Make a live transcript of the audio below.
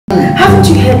Haven't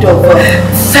you heard of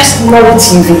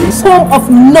Firstnollytv? Home of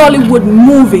Nollywood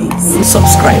movies.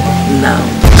 Subscribe now.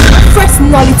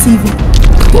 Firstnollytv.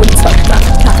 Go touch that.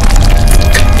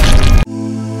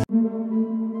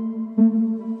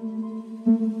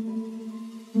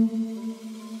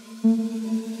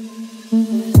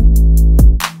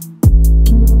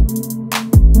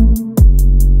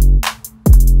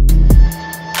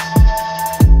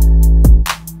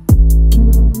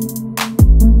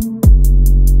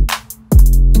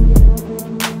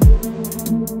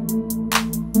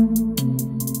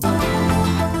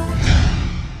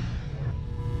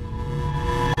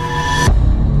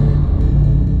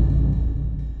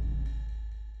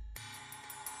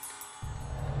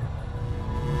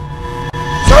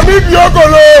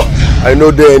 I know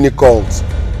there any cult.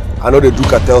 I know they do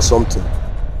cartel something.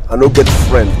 I know get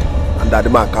friend and that the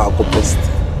man can't go best.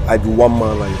 I be one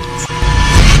man like it.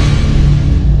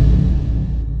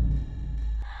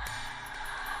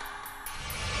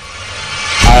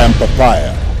 I am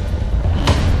Papaya,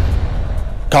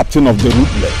 captain of the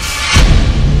Rootless.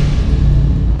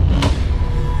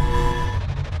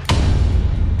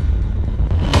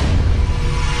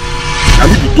 I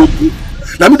mean the dope.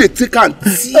 Let me take and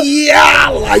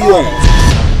tear lion.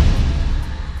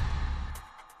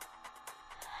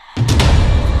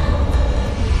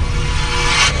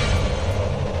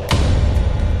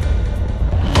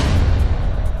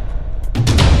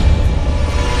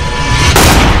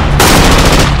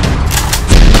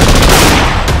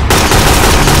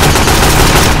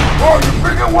 Oh, you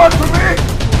bringing word to me?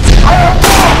 I am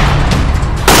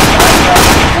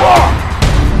war!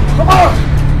 Come on!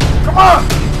 Come on!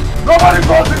 Nobody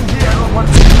goes in here.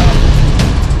 Nobody goes in.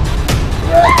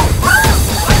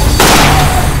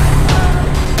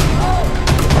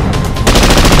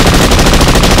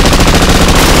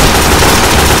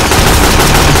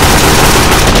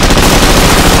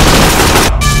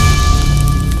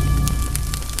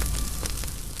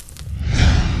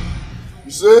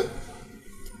 You see?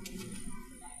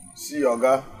 See,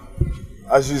 Oga,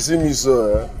 as you see me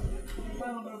so,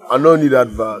 I don't need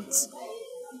advert.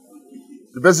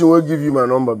 The person will give you my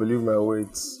number, believe my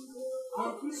weight.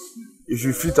 If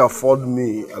you fit afford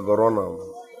me, I go run am.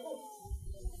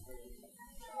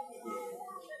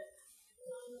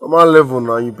 Normal level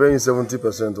now, you pay me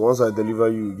 70%. Once I deliver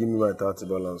you, give me my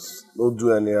 $30. No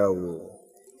do anyhow.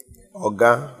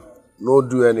 Oga, no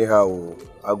do anyhow.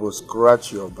 I go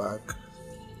scratch your back.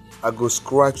 I go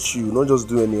scratch you, not just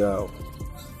do anyhow.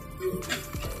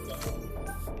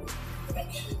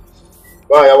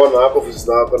 Bye, I want to have office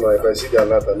now. If I see the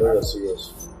alert, I know you're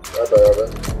serious.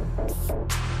 Bye.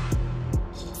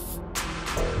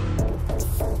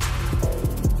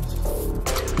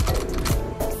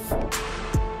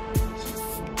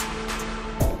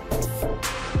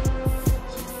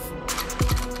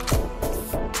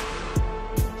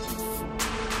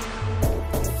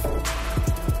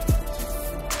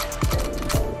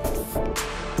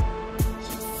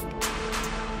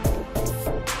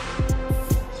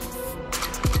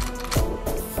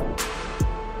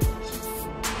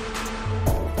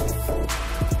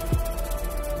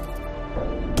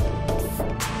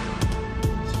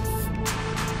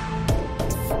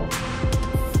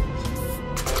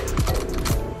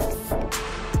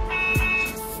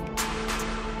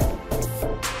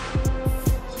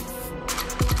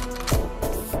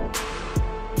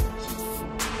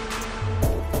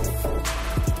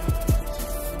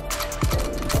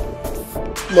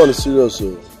 Come on, serious,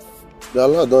 so the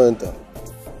Allah don't enter.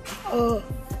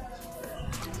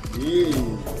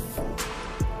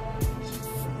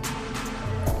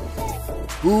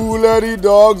 Who let the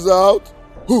dogs out?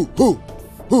 Who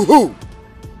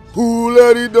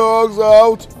let the dogs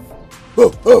out?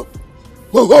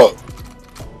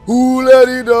 Who let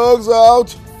the dogs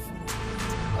out?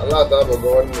 Allah have a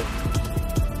gun.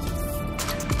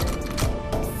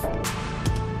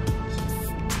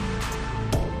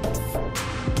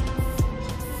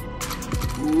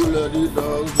 Let the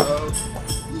dogs out.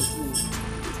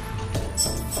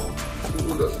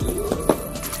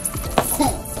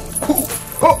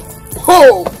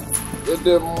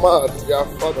 They're mad. Their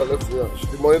father left me.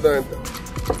 The money don't enter.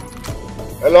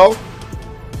 Hello?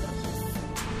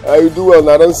 You do well.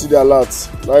 I don't see the alert.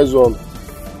 Nice one.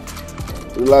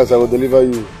 Relax, I will deliver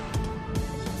you.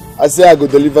 I say I go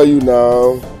deliver you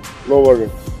now. No worry.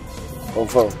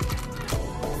 Confirm.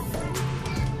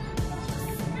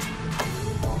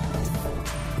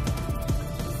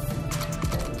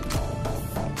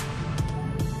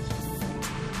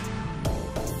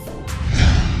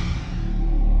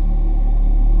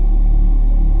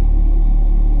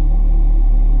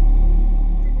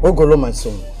 Ogolo, my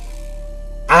son,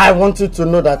 I want you to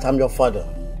know that I'm your father.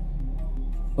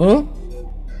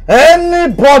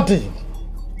 Anybody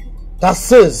that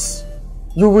says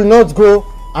you will not go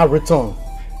and return,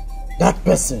 that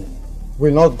person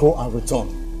will not go and return.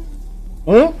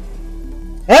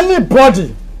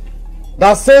 Anybody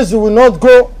that says you will not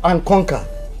go and conquer,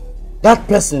 that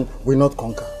person will not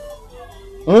conquer.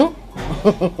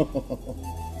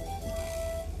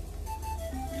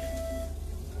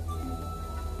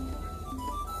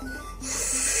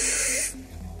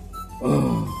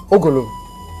 Ogolo,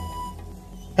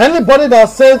 anybody that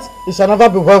says it shall never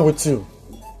be well with you,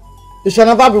 it shall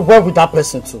never be well with that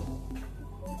person too.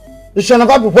 It shall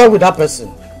never be well with that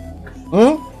person.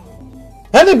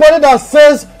 Anybody that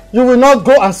says you will not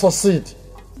go and succeed,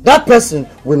 that person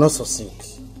will not succeed.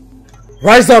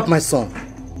 Rise up, my son.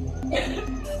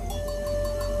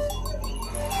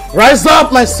 Rise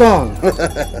up, my son.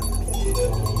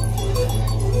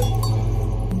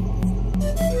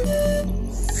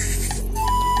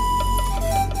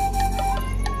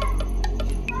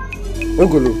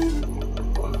 Ogolo,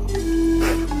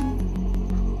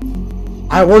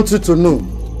 I want you to know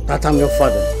that I'm your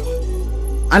father.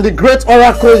 And the great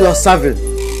oracle you're serving,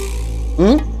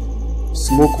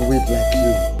 smoke weed like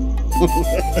you.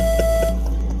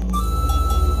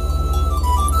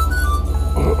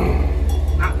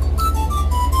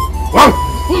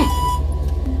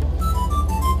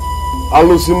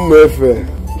 Alusim mefe,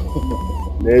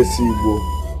 nesibo.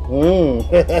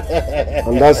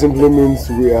 And that simply means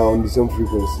we are on the same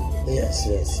frequency. Yes.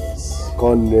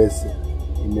 Con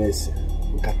nese,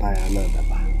 nkataya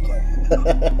nadaba.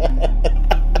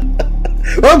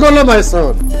 Ogolo, my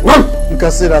son. You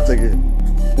can say that again.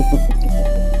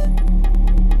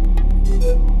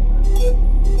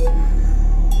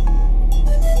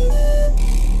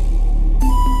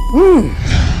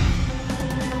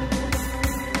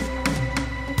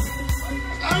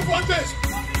 I want this.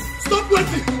 Stop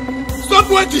waiting. Stop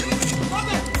waiting. Stop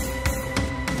it.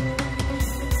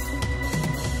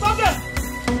 Stop it.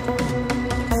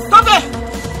 Stop it.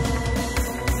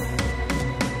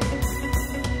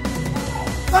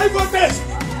 I want this.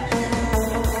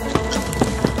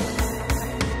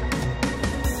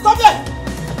 Stop it.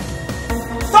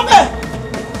 Stop it.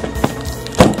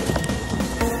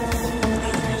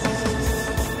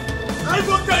 I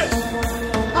want this.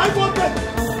 I want this.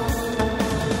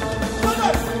 Stop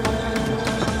it.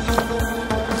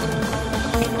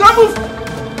 Don't move.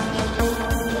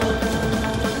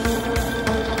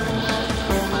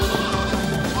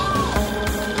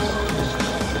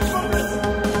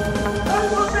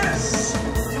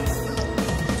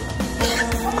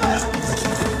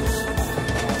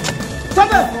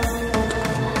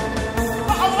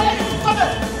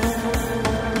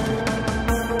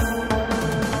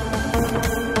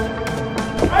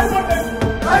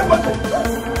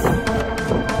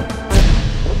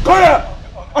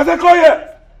 Go here!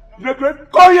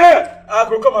 Go here! I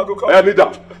go come. Hey,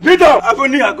 kneel down. I go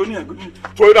kneel.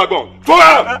 Throw that gun. Throw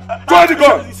the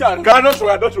gun.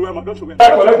 Don't throw him.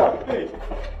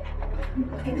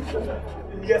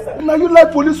 Yes, sir. Now you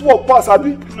let police work pass,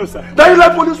 Abi? No, sir. Now you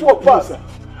let police work pass? Sir.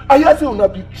 I hear say una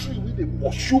be tree wey dey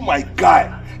pursue my guy.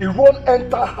 He run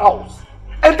enter house,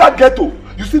 enter ghetto.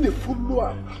 You see they follow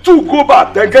am. Two go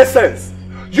back, then get sense.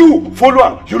 You follow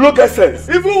am, you no get sense.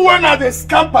 Even when I dey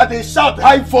scamper, they shout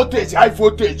high voltage.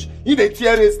 In the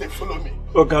TRS, they follow me.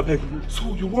 Okay, beg.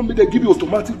 So you want me to give you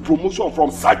automatic promotion from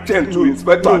sergeant to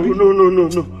inspector? No.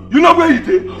 You know where you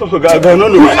dey? Okay, no.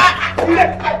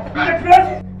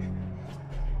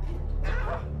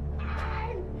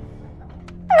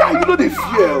 You know they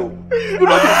fear.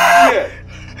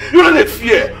 You know they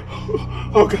fear.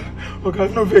 Okay,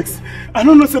 no vex. I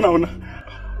don't know say now.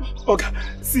 Okay,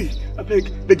 see, I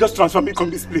beg, they just transfer me from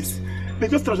this place. They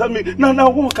just transfer me. Now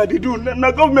what can they do?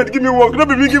 Now government give me work, not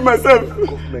be me give myself.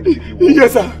 Government give you work?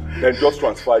 Yes, sir. Then just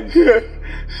transfer you. Yeah.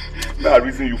 May I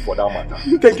reason you for that matter?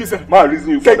 Thank you, sir. May I reason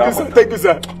you for that matter? Thank you,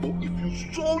 sir. But if you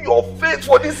show your face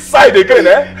for this side again,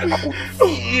 I will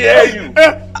fear you.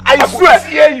 I swear.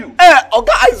 Fear you.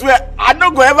 Okay, I swear. I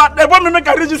don't go ever. They want me make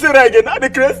a register again. Are they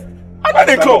crazy? Are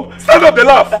they come? Stand up, they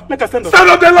laugh. Make a stand up. Stand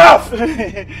up, they laugh.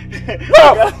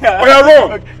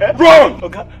 Laugh. Run.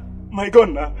 Okay. My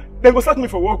gun now. They go sack me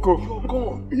for work. You're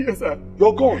gone. Yes, sir.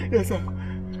 You're gone. Yes, sir.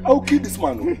 I'll kill this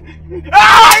man. Okay.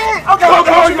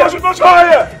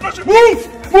 Move.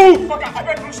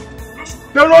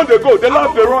 They run, they go. They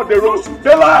laugh, they run, they run.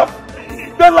 They laugh.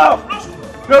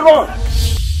 They run.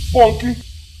 Funky.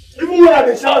 Even when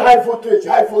they shout high voltage.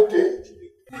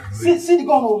 See the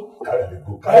gun.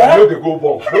 Carry the go. No,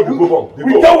 they go bomb.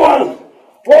 We don't want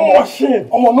one machine.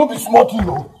 No be small thing.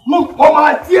 No, for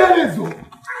my tears.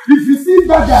 If you see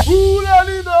that guy, who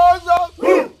really knows us?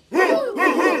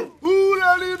 Who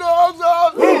really knows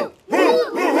us?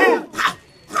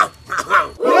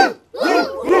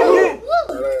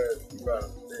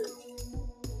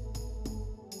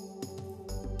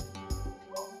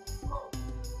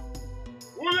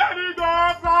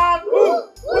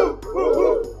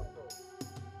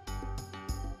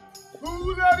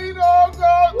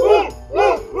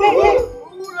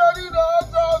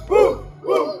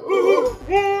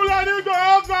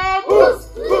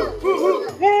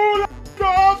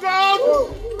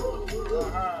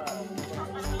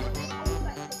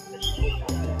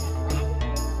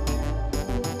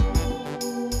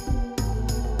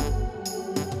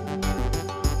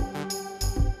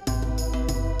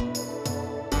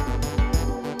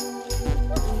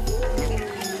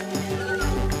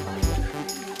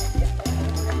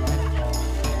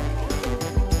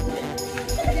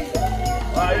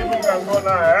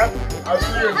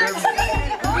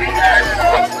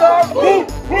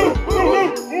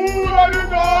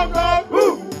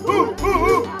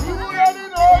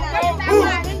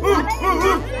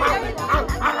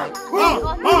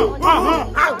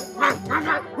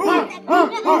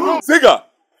 Figure!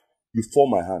 You fall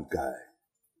my hand, guy.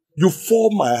 You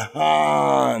fall my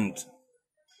hand.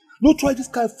 Don't try this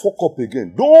kind of fuck up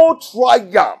again. Don't try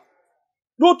yam.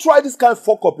 Don't try this kind of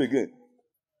fuck up again.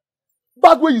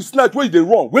 Back where you snatch, where you dey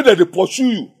wrong, where they pursue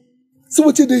you. See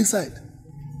what you dey inside.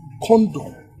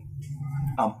 Condom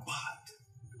and pad.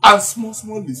 And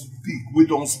small is big. We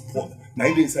don't spot. Now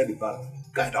you dey inside the bag.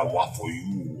 Guy, that work for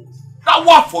you. That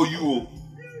work for you.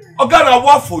 Oh God, that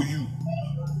work for you.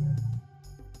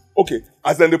 Okay,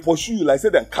 as then they pursue you, like say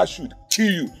they catch you, kill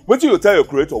you. What do you tell your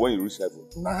creator when you reach heaven?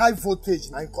 na high voltage,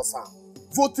 na kosa.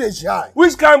 Voltage high.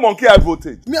 Which kind of monkey high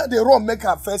voltage? Me and the run make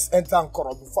her first enter and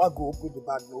corrupt before I go open the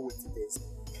bag. No wait it is.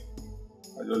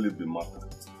 I just leave the matter.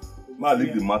 Man,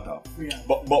 leave the matter. Yeah.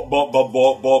 But,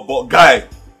 guy,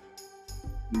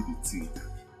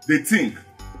 they think.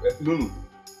 No.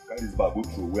 Carry this bag, go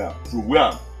throw away.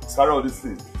 Carry all these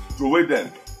things. Throw away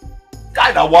them.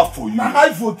 Guy, that work for you. Na high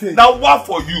voltage. That work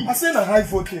for you. I say na high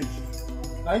voltage.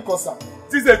 Na kosa.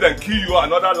 This is then kill you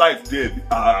another life there,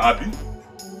 Abi.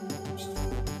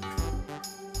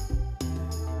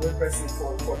 One person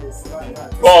for this.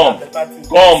 Come.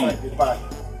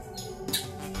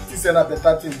 This is a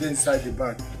better thing inside the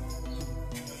bag.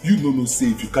 You no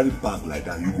say if you carry bag like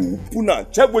that, you go open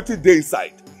and check what is there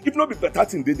inside. If not be better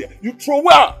thing there, you throw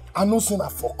away. I know say na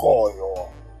for call yo.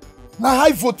 Na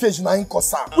high voltage na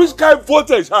kosa. Which kind of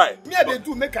voltage high? Me I dey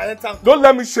do make I enter. Don't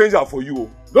let me change that for you.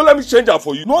 Don't let me change that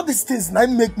for you. No, these things na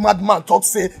make madman talk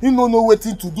say he no know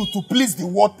wetin to do to please the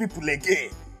world people again.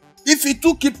 If he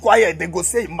too keep quiet, they go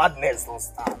say madness don't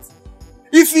start.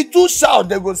 If he too shout,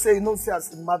 they go say, you know, say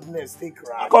as madness, take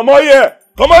cry. Come on here!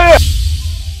 Come on here!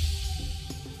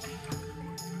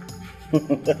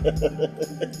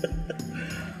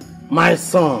 My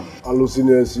son.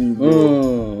 Hallucination.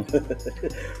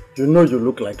 You know you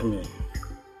look like me.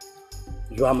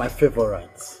 You are my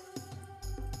favorite.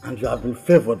 And you have been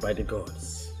favored by the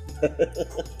gods.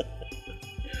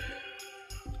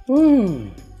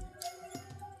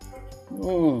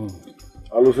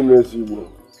 Hallucination, bro.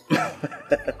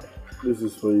 This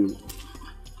is for you.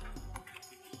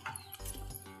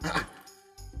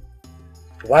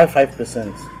 Why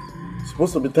 5%? It's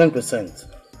supposed to be 10%.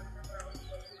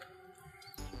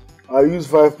 I use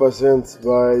 5%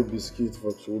 buy biscuit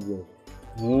for children.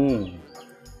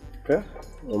 Okay.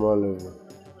 Normal level.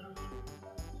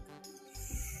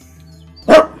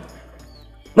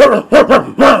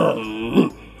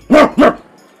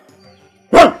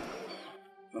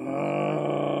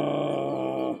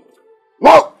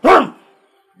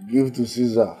 Give to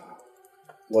Caesar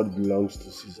what belongs to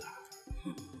Caesar.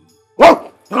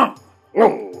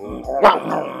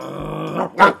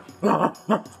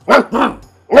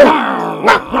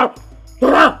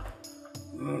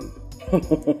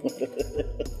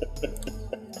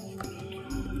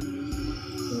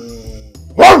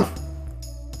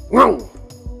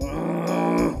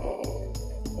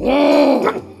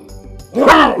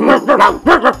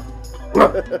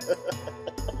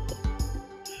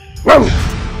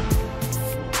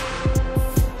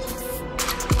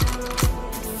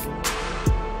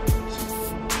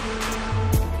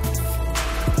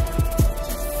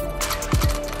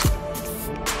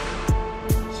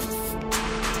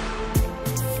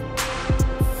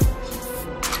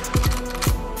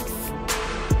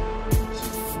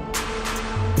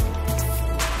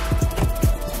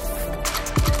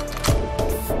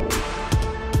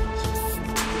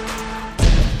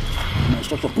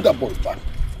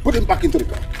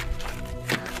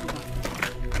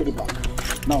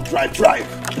 Now drive. Drive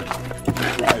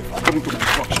according to my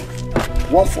instructions.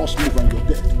 One false move and you're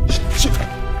dead. Shit.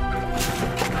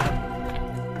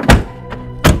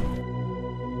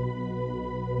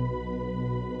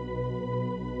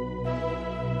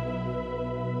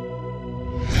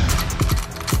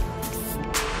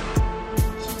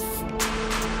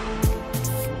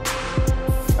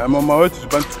 I'm on my way to the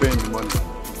bank to pay in the money.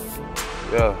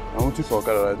 Yeah, I'm waiting for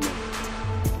Ogolo right now.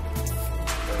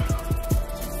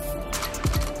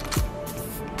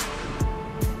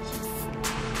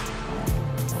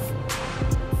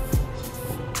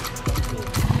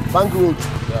 Bank Road.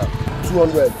 Yeah.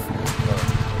 200.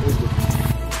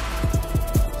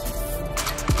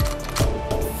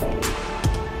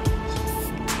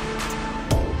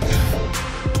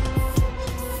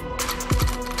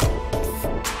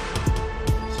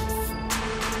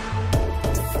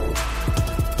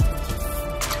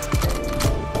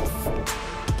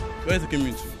 Where is it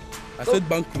coming to? I said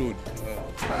Bank Road.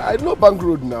 I know Bank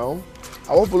Road now.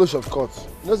 I won't follow shortcut.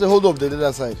 You know the hold up the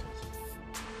other side.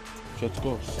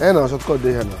 Shortcut? Eh no, shortcut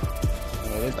there now.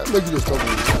 That makes you stop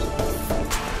me.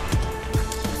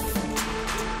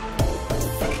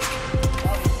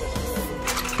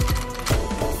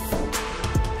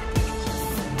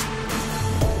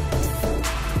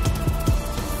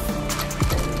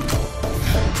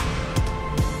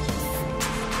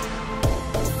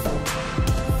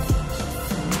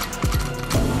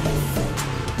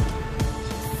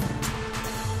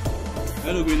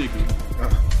 Hello, Gwenny.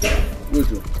 Wait,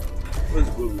 where's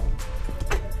the problem?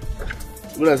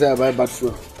 When I say I buy bad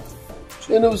fuel,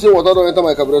 you never say water don't enter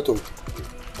my carburetor.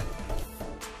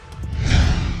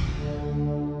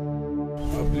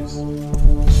 Oh, please.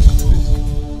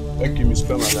 Thank you, Miss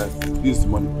Spare my life. This is the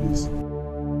money, please.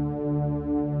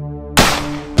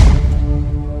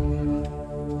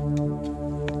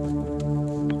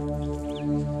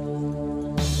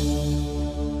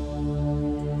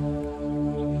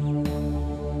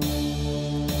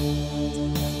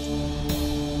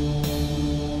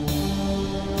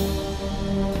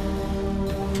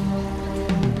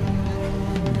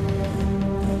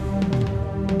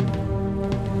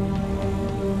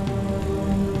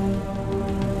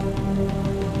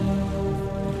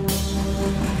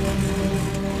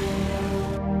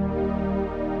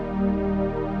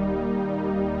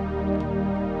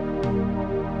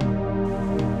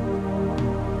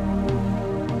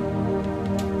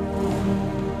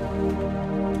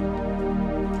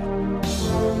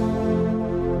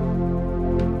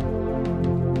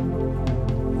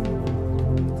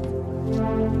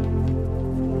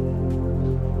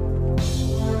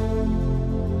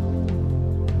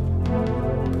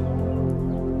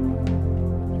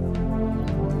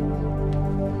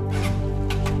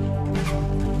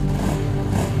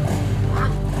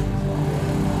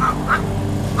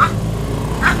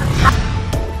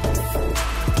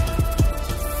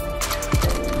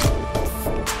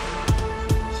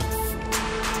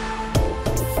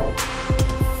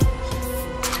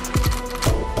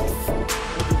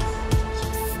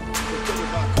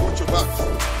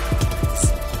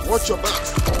 Watch your back.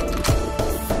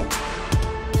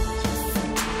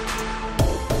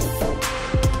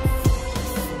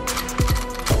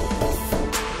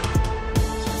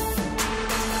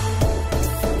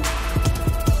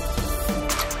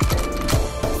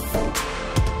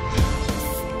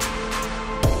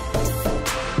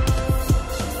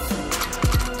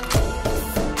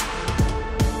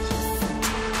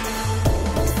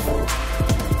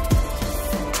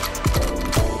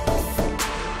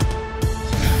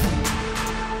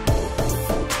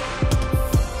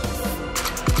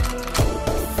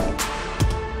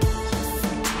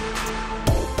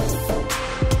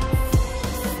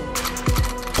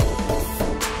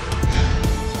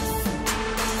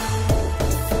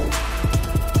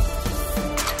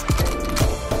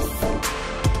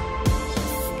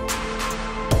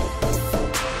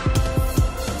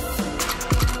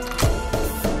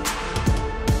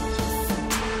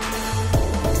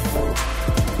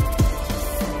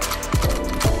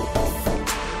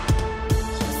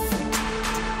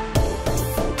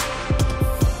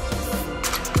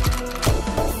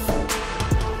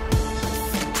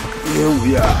 Here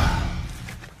we are.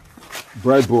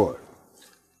 Bright boy.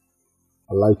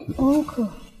 I like you. Uncle.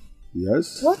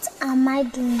 Yes? What am I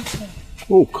doing here?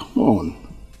 Oh, come on.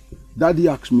 Daddy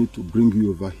asked me to bring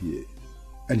you over here.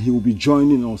 And he will be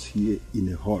joining us here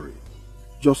in a hurry.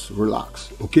 Just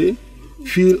relax, okay?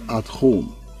 Feel at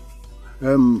home.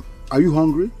 Are you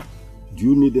hungry? Do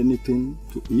you need anything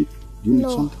to eat? Do you need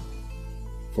something?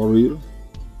 For real?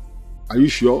 Are you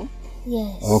sure?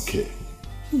 Yes. Okay.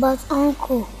 But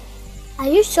Uncle, are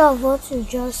you sure of what you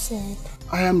just said?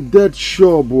 I am dead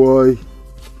sure, boy.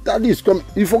 Daddy is coming.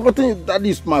 You've forgotten Daddy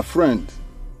is my friend.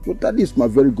 But Daddy is my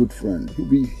very good friend. He'll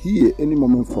be here any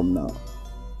moment from now.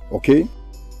 Okay?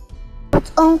 But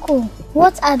Uncle,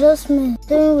 what are those men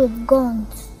doing with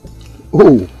guns?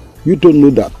 Oh, you don't know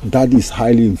that Daddy is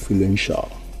highly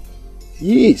influential.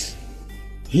 He is.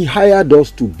 He hired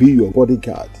us to be your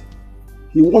bodyguard.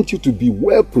 He wants you to be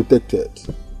well protected.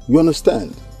 You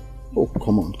understand? Oh,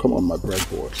 come on, my bright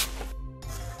boy.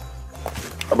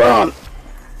 Come on.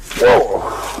 Whoa.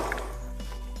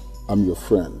 I'm your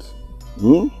friend.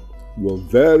 You're a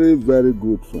very, very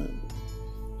good friend.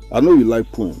 I know you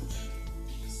like poems.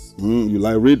 You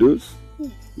like readers.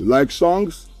 You like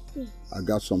songs. I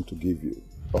got some to give you.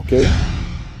 Okay?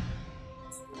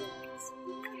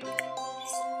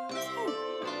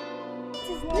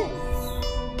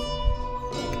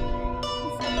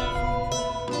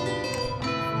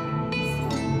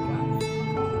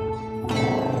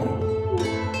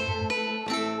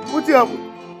 What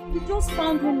happened? We just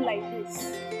found him like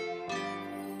this.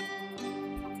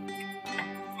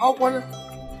 How can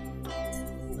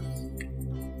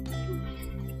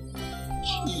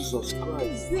Jesus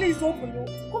Christ. Please,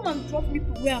 Ogolo, come and drop me to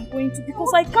where I'm going to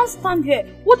because I can't stand here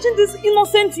watching this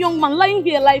innocent young man lying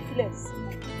here lifeless.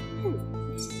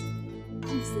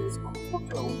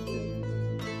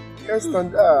 Can't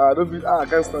stand. I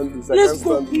can't stand this. Let's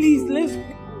go, please. Let's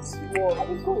go.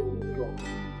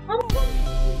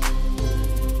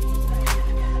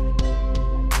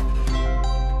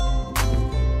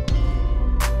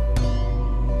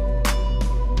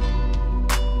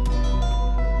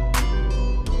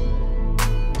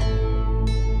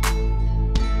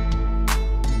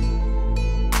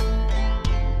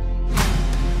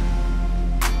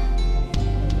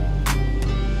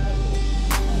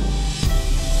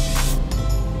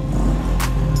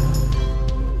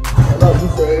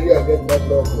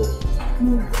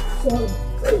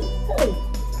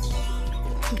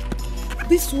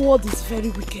 This world is very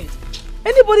wicked.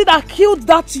 Anybody that killed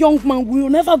that young man will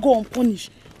never go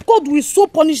unpunished. God will so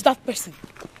punish that person.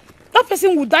 That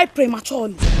person will die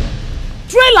prematurely.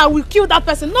 Trailer will kill that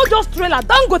person. Not just trailer.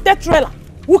 Dangote trailer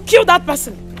will kill that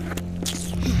person.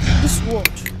 This world.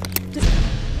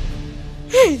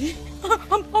 Hey,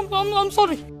 I'm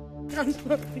sorry. I'm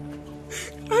sorry.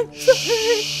 I'm sorry.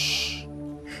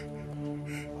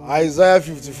 Isaiah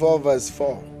 54 verse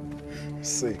 4.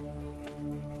 Say,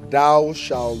 thou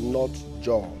shalt not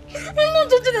judge. I'm not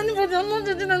judging anybody. I'm not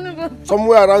judging anybody.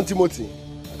 Somewhere around Timothy.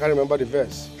 I can't remember the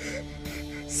verse.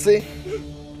 Say,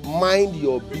 mind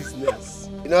your business.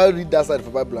 You know how to read that side for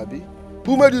Bible, Abi?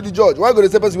 Who made you the judge? Why go to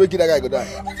say person where kill that guy go die?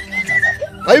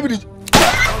 Are you be the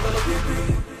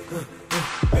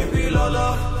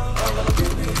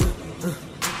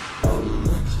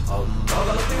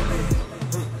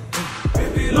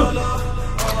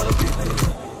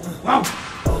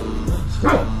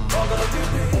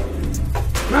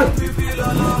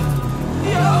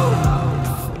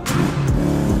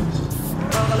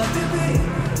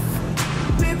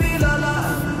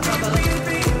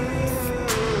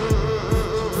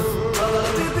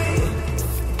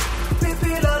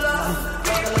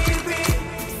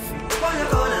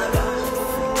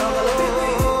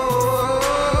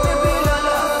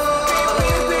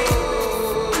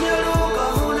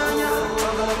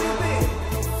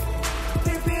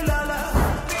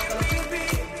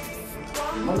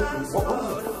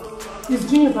Is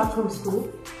Junior back from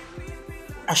school?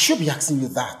 I should be asking you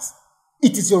that.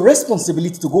 It is your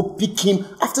responsibility to go pick him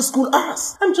after school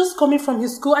hours. I'm just coming from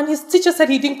his school and his teacher said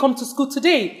he didn't come to school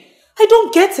today. I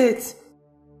don't get it.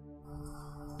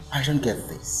 I don't get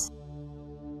this.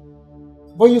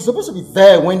 But you're supposed to be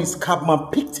there when his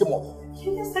cabman picked him up.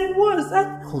 Yes, I was.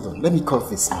 Hold on, let me call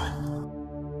this man.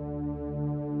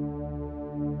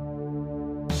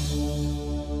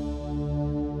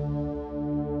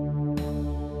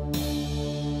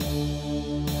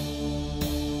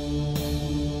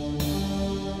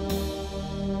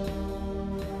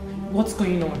 What's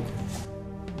going on?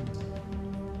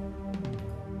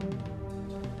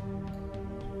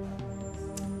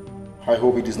 I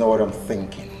hope it is not what I'm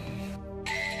thinking.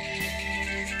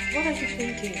 What are you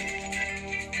thinking?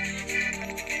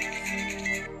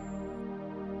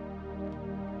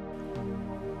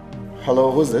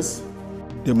 Hello, who's this?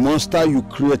 The monster you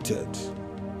created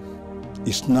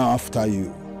is now after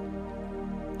you.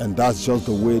 And that's just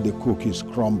the way the cookies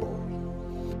crumble.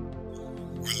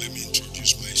 Well, let me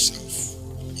introduce myself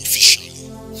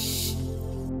officially.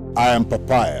 I am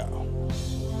Papaya,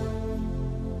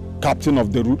 Captain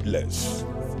of the Rootless.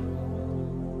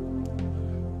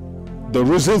 The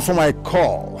reason for my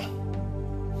call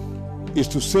is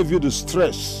to save you the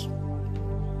stress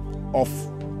of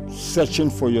searching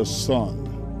for your son.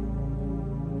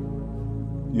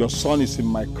 Your son is in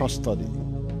my custody,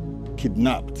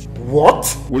 kidnapped.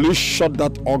 What? Will you shut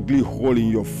that ugly hole in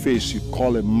your face you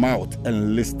call a mouth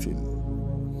and listen?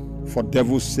 For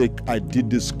devil's sake, I did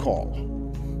this call.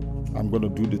 I'm going to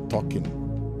do the talking,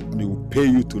 and it will pay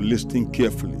you to listen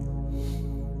carefully.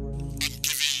 I'm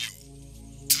giving you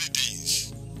 3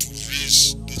 days to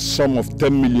raise the sum of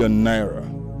 10 million naira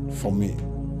for me.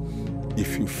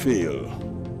 If you fail,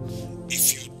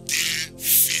 if you dare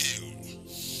fail,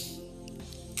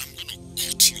 I'm going to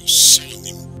cut your son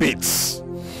in bits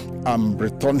and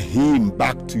return him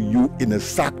back to you in a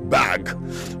sack bag,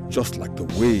 just like the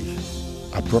way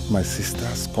I brought my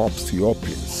sister's corpse to your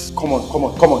place. Come on,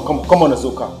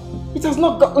 Azoka. It has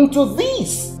not gotten to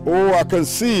this. Oh, I can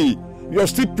see. You're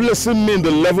still placing me in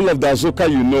the level of the Azoka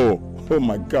you know. Oh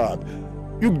my God.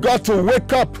 You got to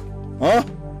wake up. Huh?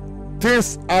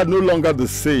 Things are no longer the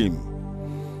same.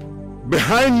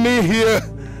 Behind me here,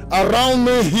 around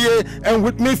me here, and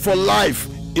with me for life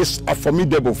is a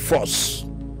formidable force.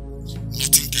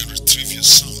 Nothing can retrieve your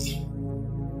son.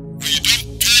 When you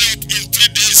don't pay up in 3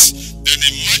 days, then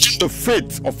imagine the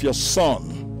fate of your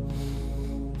son.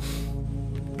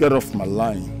 Get off my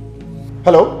line.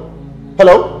 Hello,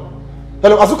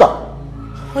 Azuka.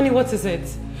 Honey, what is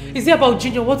it? Is it about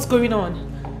Junior? What's going on?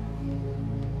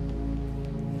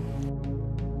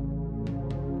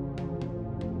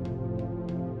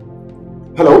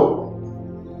 Hello?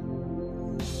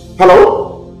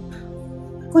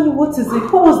 Honey, what is it?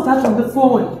 Who was that on the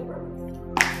phone?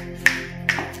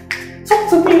 Talk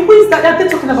to me. Who is that? Are they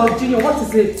talking about Junior? What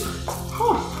is it?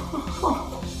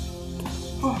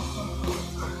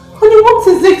 Honey, what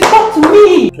is it? Talk to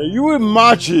me. Can you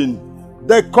imagine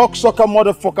the cocksucker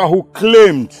motherfucker who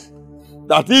claimed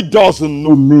that he doesn't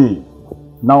know me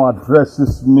now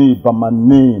addresses me by my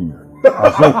name?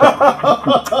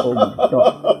 Oh my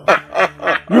God.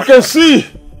 You can see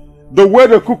the way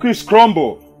the cookies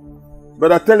crumble.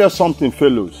 But I tell you something,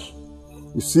 fellows.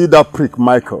 You see that prick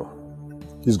Michael?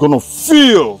 He's gonna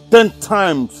feel 10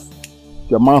 times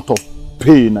the amount of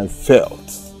pain I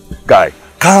felt. Guy,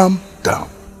 calm down.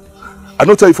 I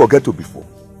don't tell you for Ghetto before.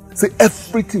 Say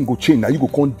everything go change now. You go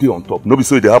come day on top. Nobody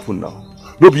say it happen now.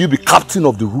 Nobody you be captain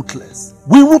of the ruthless.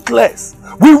 We ruthless.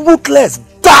 We ruthless.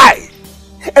 Die.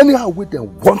 Anyhow we them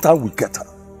one time we get her.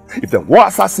 If they want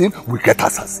assassin, we get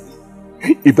assassin.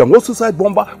 If they want suicide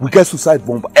bomber, we get suicide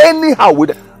bomber. Anyhow with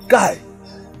them. Guy,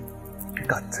 I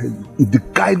can tell you, if the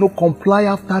guy no comply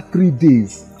after 3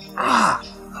 days,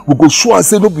 we go show and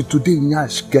say no be today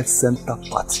Nyash get center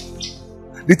party.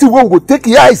 The thing we go take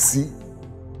the IC.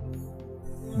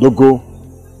 Dogo,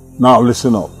 now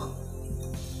listen up.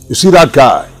 You see that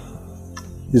guy?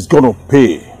 He's gonna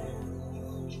pay.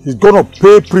 He's gonna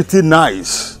pay pretty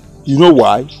nice. You know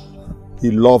why?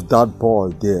 He loved that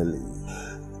boy dearly.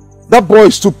 That boy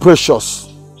is too precious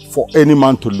for any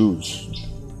man to lose.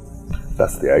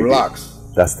 That's the idea. Relax.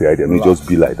 That's the idea. Relax. May just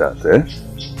be like that, eh?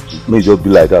 May just be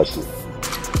like that too.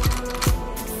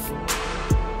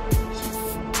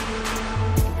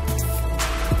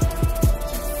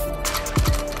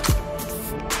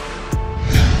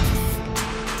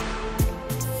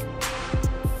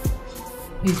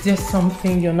 Is there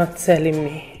something you're not telling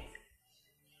me?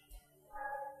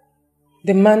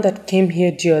 The man that came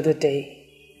here the other day,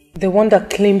 the one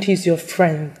that claimed he's your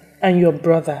friend and your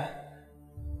brother,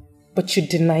 but you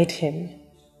denied him.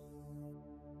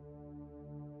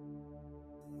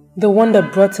 The one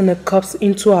that brought in a corpse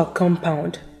into our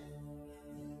compound.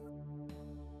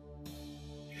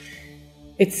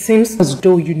 It seems as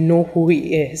though you know who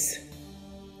he is.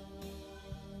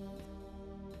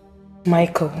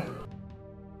 Michael,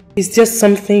 is there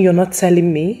something you're not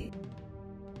telling me?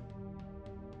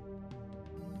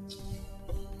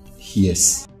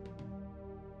 Yes.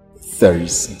 There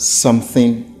is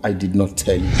something I did not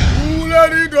tell you. Who let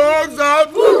the dogs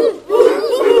out?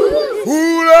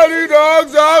 Who let the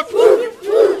dogs out?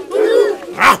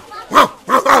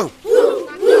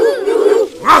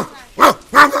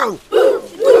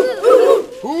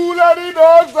 Who let the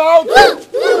dogs out?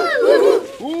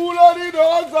 Who let the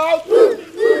dogs out?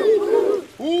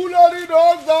 Who let the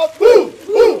dogs out? Who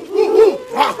let the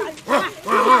dogs out?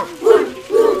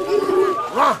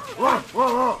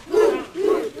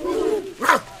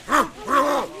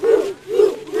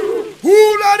 Who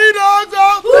let the dogs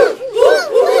out? Who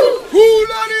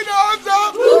let the dogs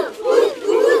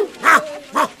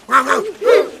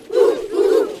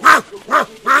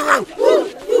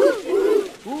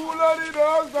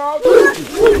out?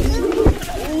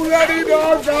 Who let the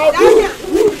dogs out?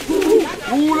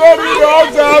 Who let the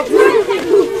dogs out?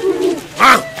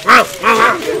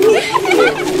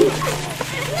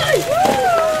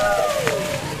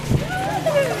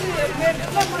 You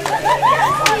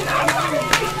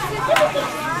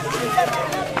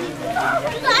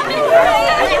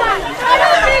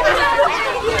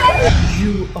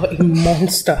are a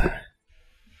monster.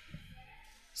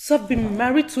 So I've been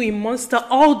married to a monster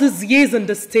all these years in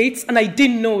the States and I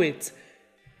didn't know it.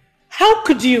 How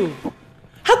could you?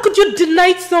 How could you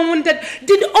deny someone that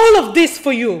did all of this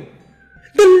for you?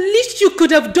 The least you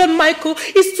could have done, Michael,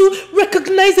 is to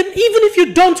recognize him even if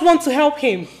you don't want to help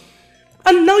him.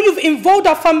 And now you've involved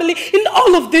our family in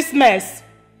all of this mess.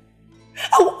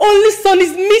 Our only son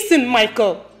is missing,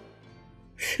 Michael.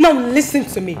 Now listen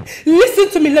to me.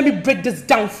 Listen to me. Let me break this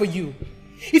down for you.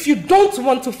 If you don't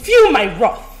want to feel my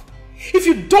wrath, if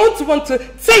you don't want to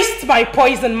taste my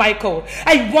poison, Michael,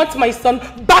 I want my son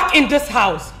back in this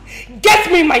house.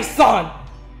 Get me my son.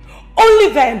 Only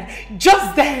then,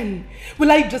 just then,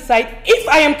 will I decide if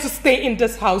I am to stay in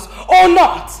this house or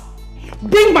not.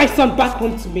 Bring my son back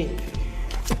home to me.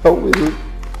 I will.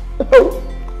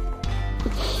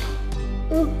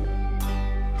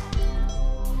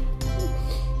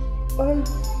 I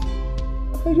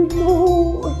don't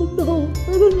know. I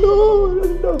don't know.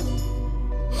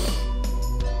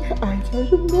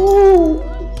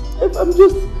 If I'm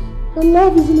just, my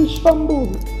life is in a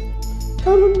shambles. I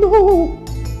don't know.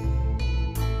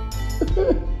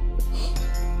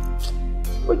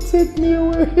 But take me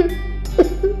away.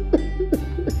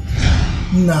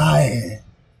 Nah.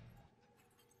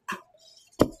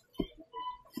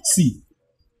 See,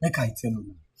 make I tell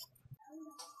you.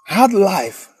 Hard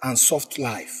life and soft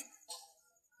life,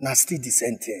 na still the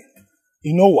same thing.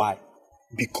 You know why?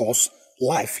 Because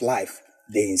life,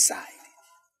 they inside.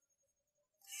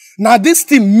 Now this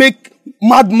thing make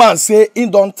madman say he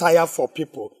don't tire for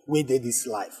people wey dey this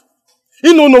life.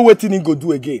 He don't know what he go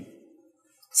do again.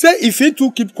 Say if he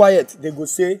too keep quiet, they go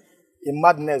say a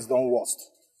madness don't worst.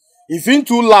 If he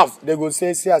too laugh, they go say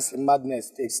as a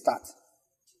madness take start.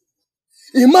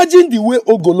 Imagine the way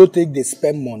Ogolo take they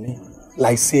spend money,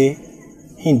 like say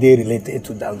he dey related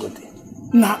to Dangote.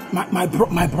 Nah, my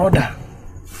brother,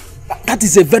 that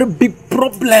is a very big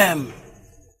problem.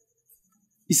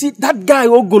 You see, that guy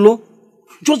Ogolo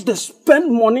just they spend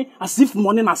money as if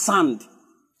money na sand.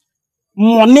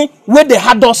 Money where they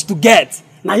had us to get.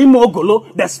 Now him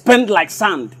Ogolo, they spend like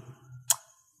sand.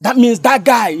 That means that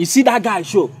guy, you see that guy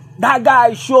show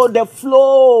the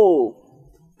flow.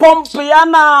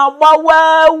 Pompiana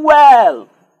well.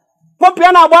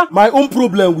 Pompiana. My own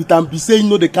problem with him be saying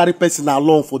no, they carry person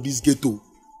along for this ghetto.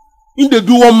 In they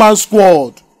do one man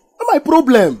squad. That's my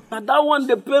problem. Now that one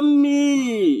they pay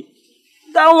me.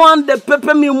 That one they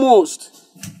pay me most.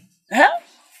 Eh?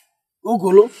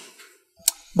 Ogolo.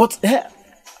 But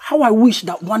how I wish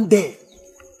that one day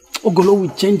Ogolo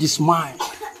will change his mind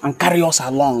and carry us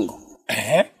along.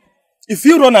 If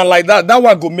you run like that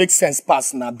one go make sense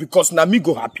pass now because now me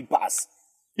go happy pass.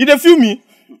 You dey feel me?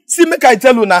 See, make I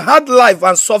tell you now, hard life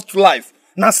and soft life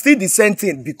now still the same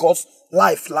thing because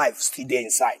life still there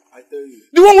inside. I tell you.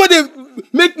 The one where they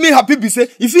make me happy be say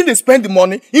if he dey spend the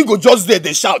money, he go just there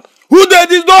they shout, who let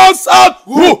the dogs out?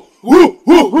 Who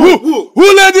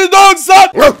let the dogs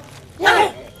out?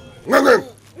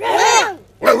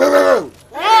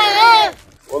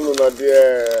 Oh no,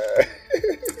 dear.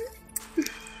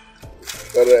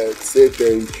 Correct. Say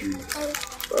thank you.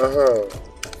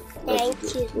 Thank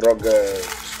you. Roger.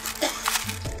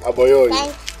 Aboyo.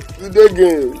 You dig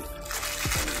in?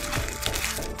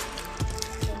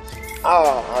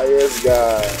 Yes,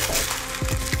 guy.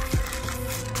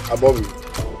 Abobi.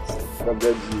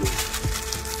 Roger you.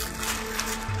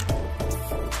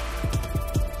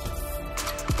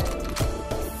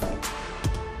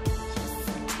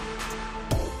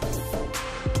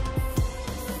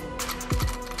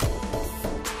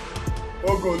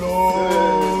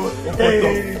 Ogolo.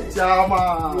 Hey,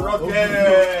 Chama.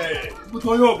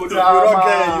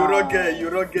 You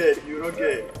rocket.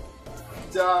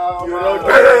 Chama.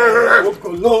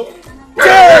 Ogolo.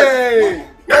 Hey.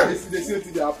 They say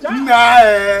to the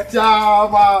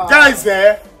Chama. Guys, me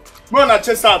wanna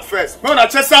chase out first.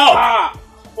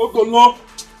 Ogolo.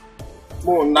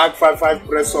 Mo knock 5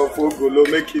 press off Ogolo,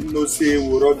 make him no say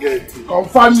we rocket.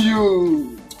 Confirm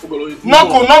you.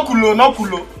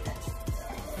 Nokulo.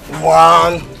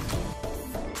 1,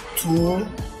 2,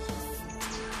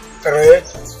 3,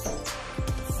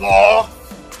 4,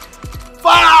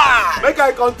 5. Make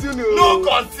I continue. No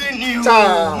continue.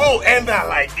 No end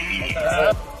like this.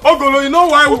 Ogolo, you know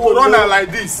why we go run like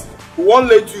this? We won't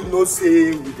let you know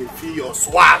say we dey feel your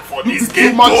swag for this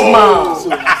game. Much man.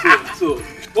 So.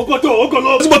 Ogolo.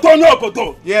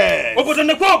 Yeah. Obodo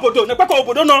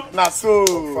nekwa no. Na so.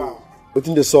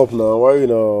 Waiting the up now. Why you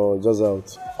know just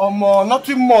out?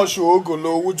 Nothing much,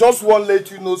 Ogolo. We just want to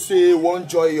let you know, say, won't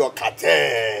join your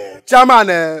cartel.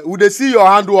 Chairman, we dey see your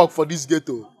handwork for this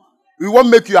ghetto. We won't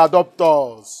make you adopt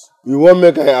us. We won't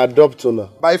make I adopt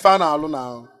now. By fan alone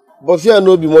now. But here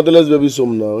no be motherless baby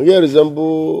some now. Here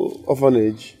resemble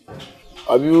orphanage.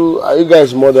 Are you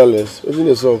guys motherless? Waiting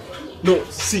the up? No,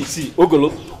 see, Ogolo.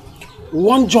 We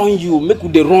won't join you, make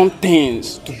we run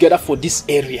things together for this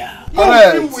area.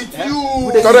 Correct. With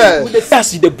you. Correct. With the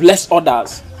first, you bless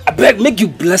others. I beg, make you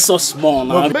bless us more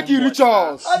now. Make you reach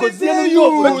us. Make you reach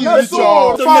us.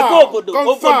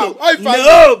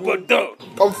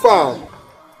 Confirm.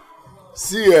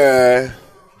 See, as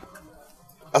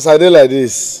I did like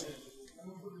this,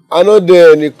 I no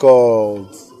dey any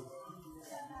cult.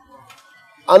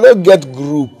 I no get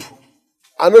group.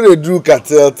 I no dey do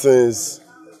cartel things.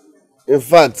 In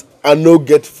fact, I no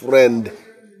get friend,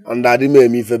 and that make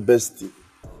me for bestie.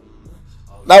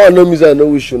 That one no means I no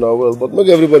wish you now well, but make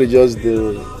everybody just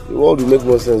there. The world will make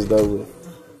more sense that way.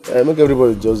 Make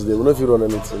everybody just there. We don't feel run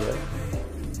anything.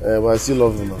 But I still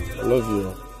love you now. I love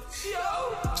you.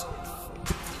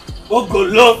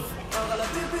 Ogolo.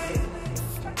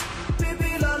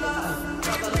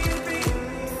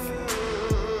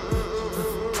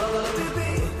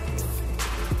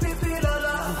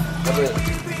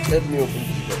 Help me open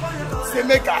this bag. Say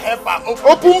make a help her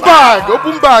Open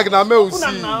bag. Now me will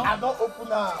see. I don't open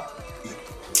her.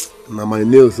 Now my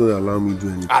nails don't allow me to do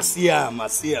anything. I see him.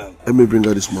 Let me bring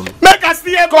her this money. Make her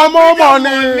see him. Come on,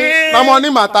 money. Now money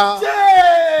matter.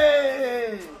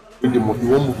 You won't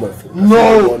move my phone.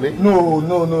 No.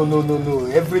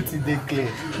 Everything they clear.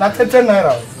 Now 10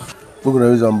 naira. We're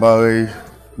gonna use and buy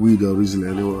weed or reason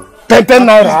anywhere. 10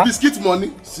 naira. Biscuit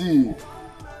money. See,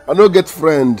 I don't get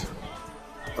friend,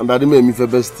 and that make me for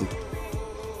bestie.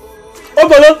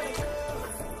 Ogolo.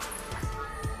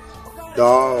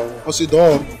 What's it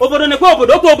done?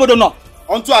 Obodo no.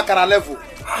 Onto Akara level.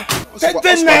 10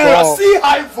 naira. See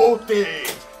high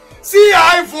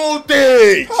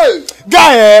voltage. Hey.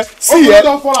 Guy, see Ogolo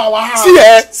don't fall our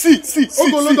hand. See.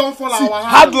 Ogolo don't fall our hand.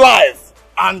 Hard life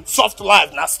and soft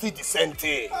life na still the same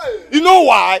thing. Hey. You know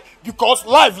why? Because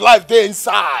life dey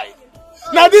inside. Hey.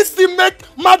 Now this thing make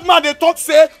madman they talk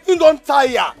say you don't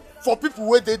tire for people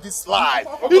wey dey this life.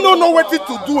 You don't know what to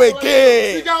do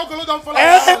again. Ogolo don't fall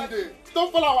our hand.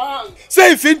 Don't fall our hand.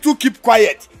 Say if him too keep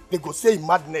quiet, they go say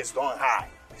madness don't high.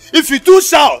 If he too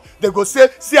shout, they go say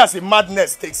see as a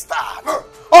madness take start.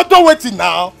 Auto waiting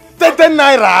now. 10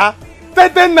 naira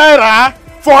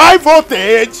for high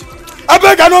voltage. I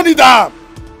beg, I don't need them.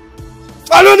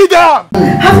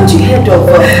 Haven't you heard of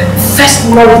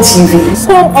Firstnollytv?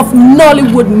 Home of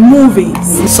Nollywood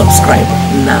movies. Subscribe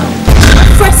now.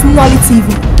 Firstnollytv.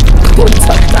 Don't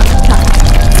touch that.